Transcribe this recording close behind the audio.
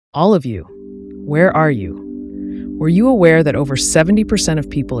All of you, where are you? Were you aware that over 70% of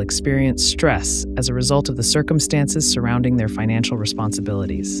people experience stress as a result of the circumstances surrounding their financial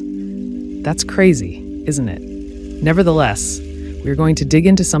responsibilities? That's crazy, isn't it? Nevertheless, we're going to dig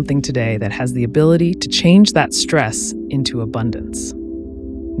into something today that has the ability to change that stress into abundance.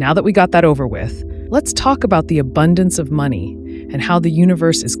 Now that we got that over with, let's talk about the abundance of money and how the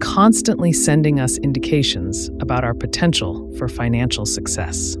universe is constantly sending us indications about our potential for financial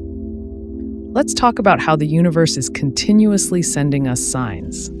success. Let's talk about how the universe is continuously sending us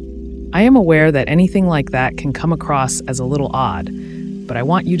signs. I am aware that anything like that can come across as a little odd, but I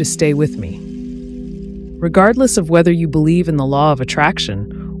want you to stay with me. Regardless of whether you believe in the law of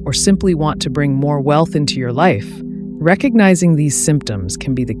attraction or simply want to bring more wealth into your life, recognizing these symptoms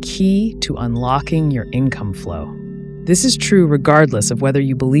can be the key to unlocking your income flow. This is true regardless of whether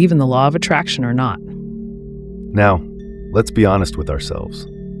you believe in the law of attraction or not. Now, let's be honest with ourselves.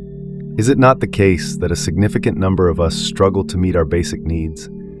 Is it not the case that a significant number of us struggle to meet our basic needs?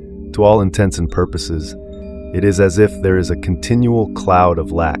 To all intents and purposes, it is as if there is a continual cloud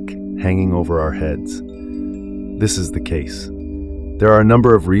of lack hanging over our heads. This is the case. There are a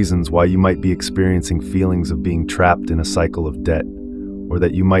number of reasons why you might be experiencing feelings of being trapped in a cycle of debt, or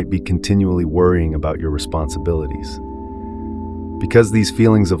that you might be continually worrying about your responsibilities. Because these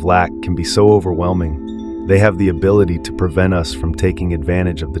feelings of lack can be so overwhelming, they have the ability to prevent us from taking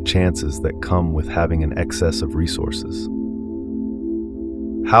advantage of the chances that come with having an excess of resources.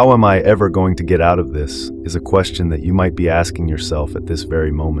 How am I ever going to get out of this is a question that you might be asking yourself at this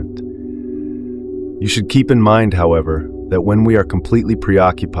very moment. You should keep in mind, however, that when we are completely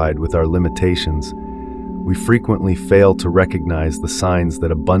preoccupied with our limitations, we frequently fail to recognize the signs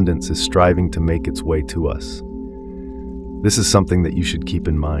that abundance is striving to make its way to us. This is something that you should keep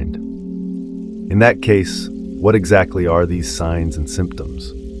in mind. In that case, what exactly are these signs and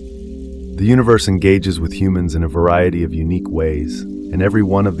symptoms? The universe engages with humans in a variety of unique ways, and every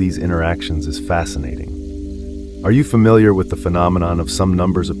one of these interactions is fascinating. Are you familiar with the phenomenon of some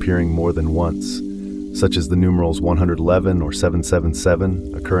numbers appearing more than once, such as the numerals 111 or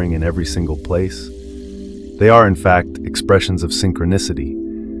 777 occurring in every single place? They are, in fact, expressions of synchronicity,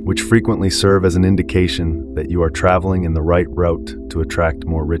 which frequently serve as an indication that you are traveling in the right route to attract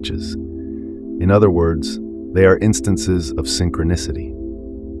more riches. In other words, they are instances of synchronicity.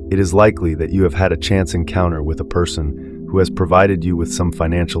 It is likely that you have had a chance encounter with a person who has provided you with some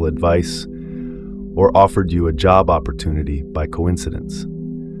financial advice or offered you a job opportunity by coincidence.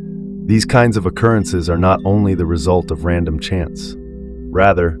 These kinds of occurrences are not only the result of random chance.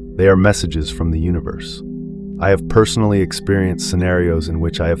 Rather, they are messages from the universe. I have personally experienced scenarios in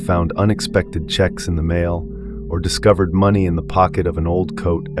which I have found unexpected checks in the mail or discovered money in the pocket of an old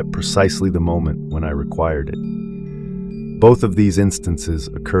coat at precisely the moment when I required it. Both of these instances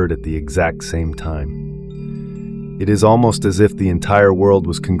occurred at the exact same time. It is almost as if the entire world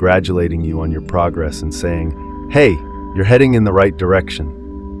was congratulating you on your progress and saying, "Hey, you're heading in the right direction."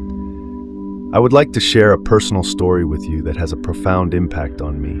 I would like to share a personal story with you that has a profound impact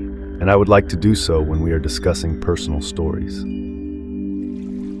on me, and I would like to do so when we are discussing personal stories.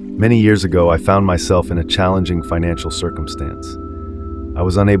 Many years ago, I found myself in a challenging financial circumstance. I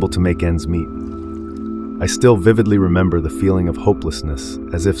was unable to make ends meet. I still vividly remember the feeling of hopelessness,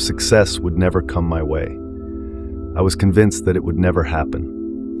 as if success would never come my way. I was convinced that it would never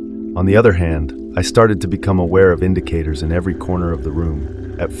happen. On the other hand, I started to become aware of indicators in every corner of the room.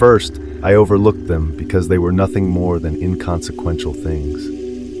 At first, I overlooked them because they were nothing more than inconsequential things.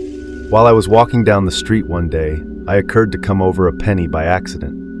 While I was walking down the street one day, I occurred to come over a penny by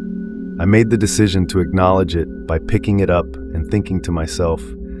accident. I made the decision to acknowledge it by picking it up and thinking to myself,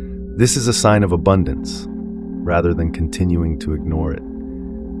 this is a sign of abundance, rather than continuing to ignore it.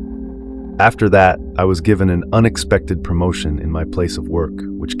 After that, I was given an unexpected promotion in my place of work,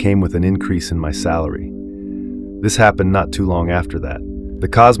 which came with an increase in my salary. This happened not too long after that. The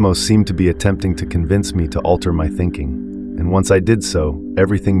cosmos seemed to be attempting to convince me to alter my thinking, and once I did so,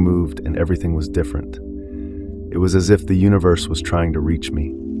 everything moved and everything was different. It was as if the universe was trying to reach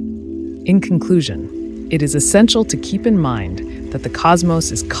me. In conclusion, it is essential to keep in mind that the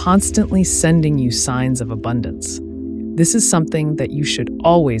cosmos is constantly sending you signs of abundance. This is something that you should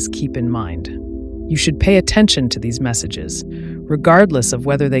always keep in mind. You should pay attention to these messages, regardless of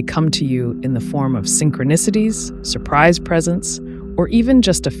whether they come to you in the form of synchronicities, surprise presents, or even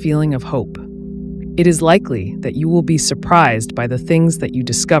just a feeling of hope. It is likely that you will be surprised by the things that you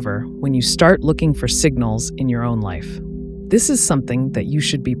discover when you start looking for signals in your own life. This is something that you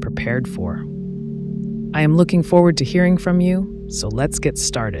should be prepared for. I am looking forward to hearing from you, so let's get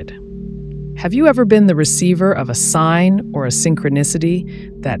started. Have you ever been the receiver of a sign or a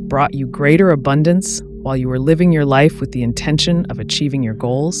synchronicity that brought you greater abundance while you were living your life with the intention of achieving your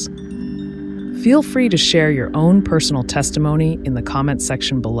goals? Feel free to share your own personal testimony in the comment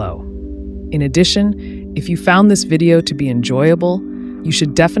section below. In addition, if you found this video to be enjoyable, you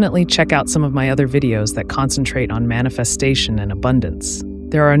should definitely check out some of my other videos that concentrate on manifestation and abundance.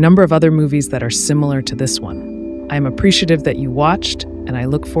 There are a number of other movies that are similar to this one. I am appreciative that you watched, and I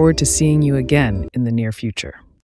look forward to seeing you again in the near future.